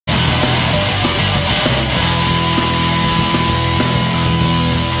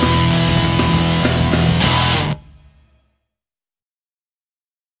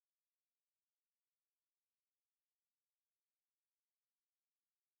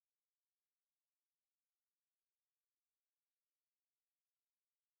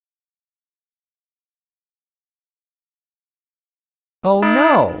Oh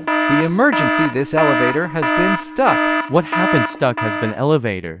no! The emergency, this elevator has been stuck. What happened? Stuck has been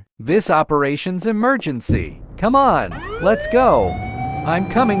elevator. This operation's emergency. Come on, let's go. I'm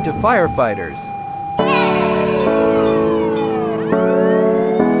coming to Firefighters.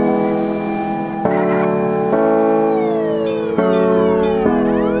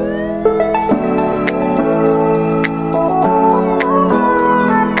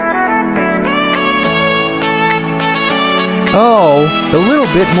 Oh, a little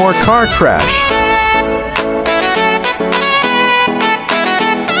bit more car crash.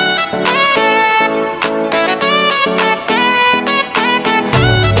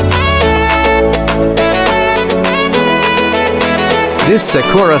 This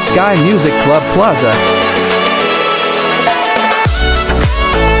Sakura Sky Music Club Plaza.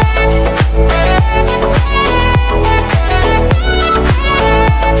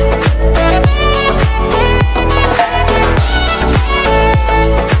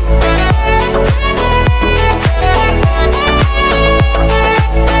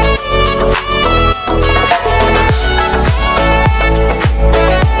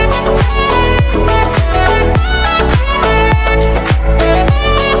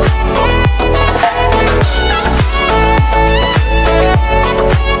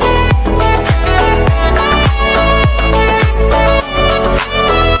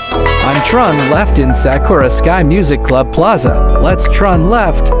 Turn left in Sakura Sky Music Club Plaza. Let's turn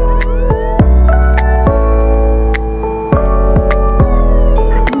left.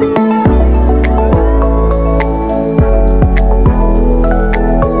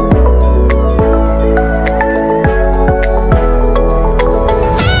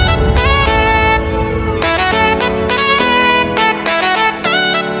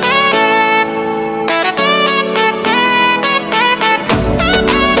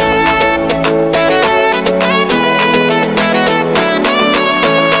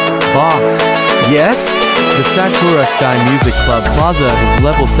 Yes? The Sakura Sky Music Club Plaza is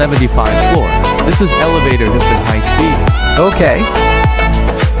level 75 floor. This is elevator has been high speed. Okay.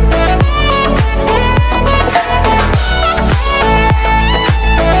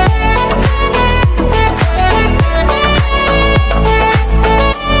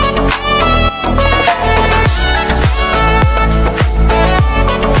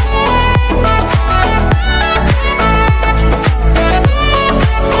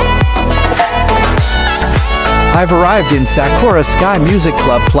 I've arrived in Sakura Sky Music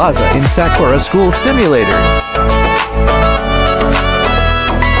Club Plaza in Sakura School Simulators.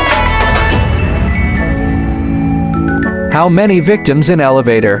 How many victims in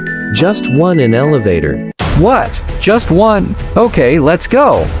elevator? Just one in elevator. What? Just one? Okay, let's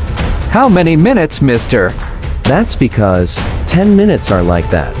go. How many minutes, mister? That's because 10 minutes are like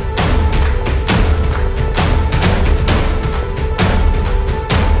that.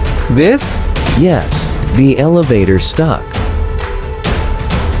 This? Yes. The elevator stuck.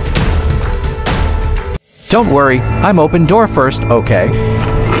 Don't worry, I'm open door first, okay?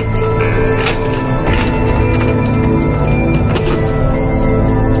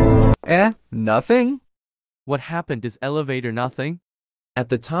 Nothing? What happened? Is elevator nothing? At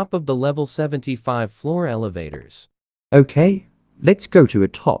the top of the level 75 floor elevators. Okay, let's go to a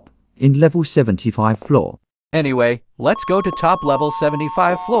top in level 75 floor. Anyway, let's go to top level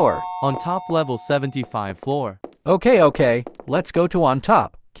 75 floor. On top level 75 floor. Okay, let's go to on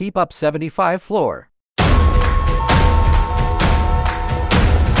top. Keep up 75 floor.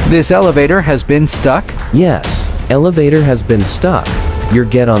 This elevator has been stuck? Yes, elevator has been stuck. Your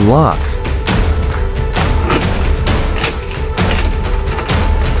get unlocked.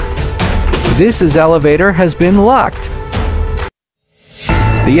 This is elevator has been locked.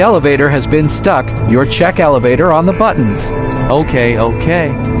 The elevator has been stuck. Your check elevator on the buttons. Okay.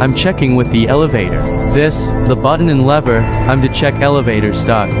 I'm checking with the elevator. This, the button and lever, I'm to check elevator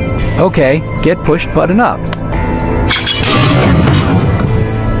stuck. Okay, get pushed button up.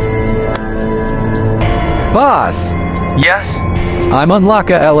 Boss! Yes? I'm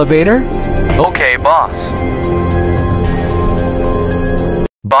unlock a elevator. Okay, boss.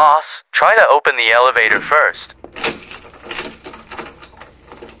 Boss, try to open the elevator first.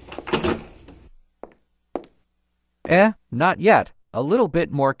 Not yet. A little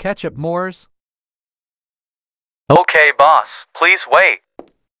bit more ketchup, Moors. Okay, boss, please wait.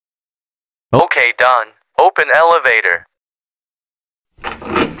 Okay, done. Open elevator.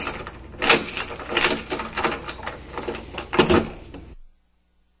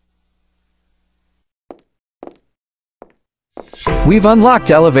 We've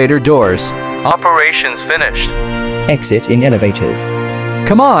unlocked elevator doors. Operations finished. Exit in elevators.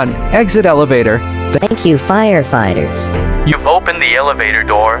 Come on, exit elevator. Thank you, firefighters. You've opened the elevator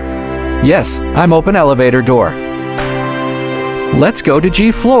door. Yes, I'm open elevator door. Let's go to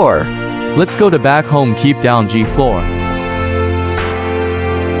G floor. Let's go to back home, keep down G floor.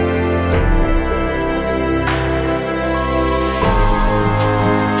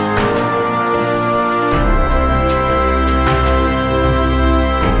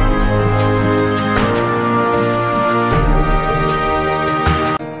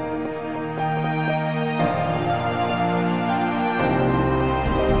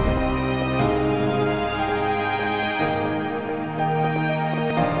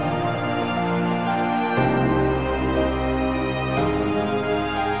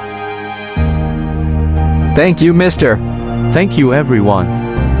 Thank you, mister. Thank you everyone.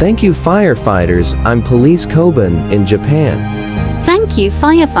 Thank you, firefighters. I'm Police Koban in Japan. Thank you,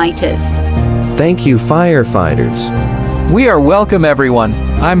 firefighters. Thank you, firefighters. We are welcome, everyone.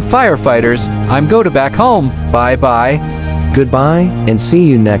 I'm Firefighters. I'm go to back home. Bye-bye. Goodbye, and see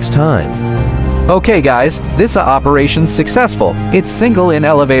you next time. Okay, guys, this operation's successful. It's single in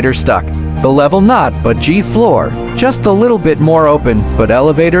elevator stuck. The level not, but G floor. Just a little bit more open, but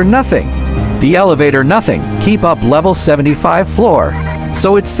elevator nothing. The elevator nothing. Keep up level 75 floor.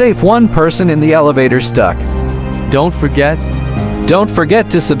 So it's safe, one person in the elevator stuck. Don't forget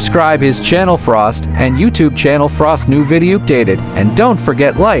to subscribe his channel Frost and YouTube channel Frost new video updated. And don't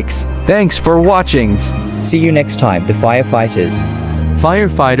forget likes. Thanks for watchings. See you next time, the firefighters.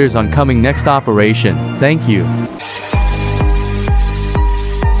 Firefighters on coming next operation. Thank you.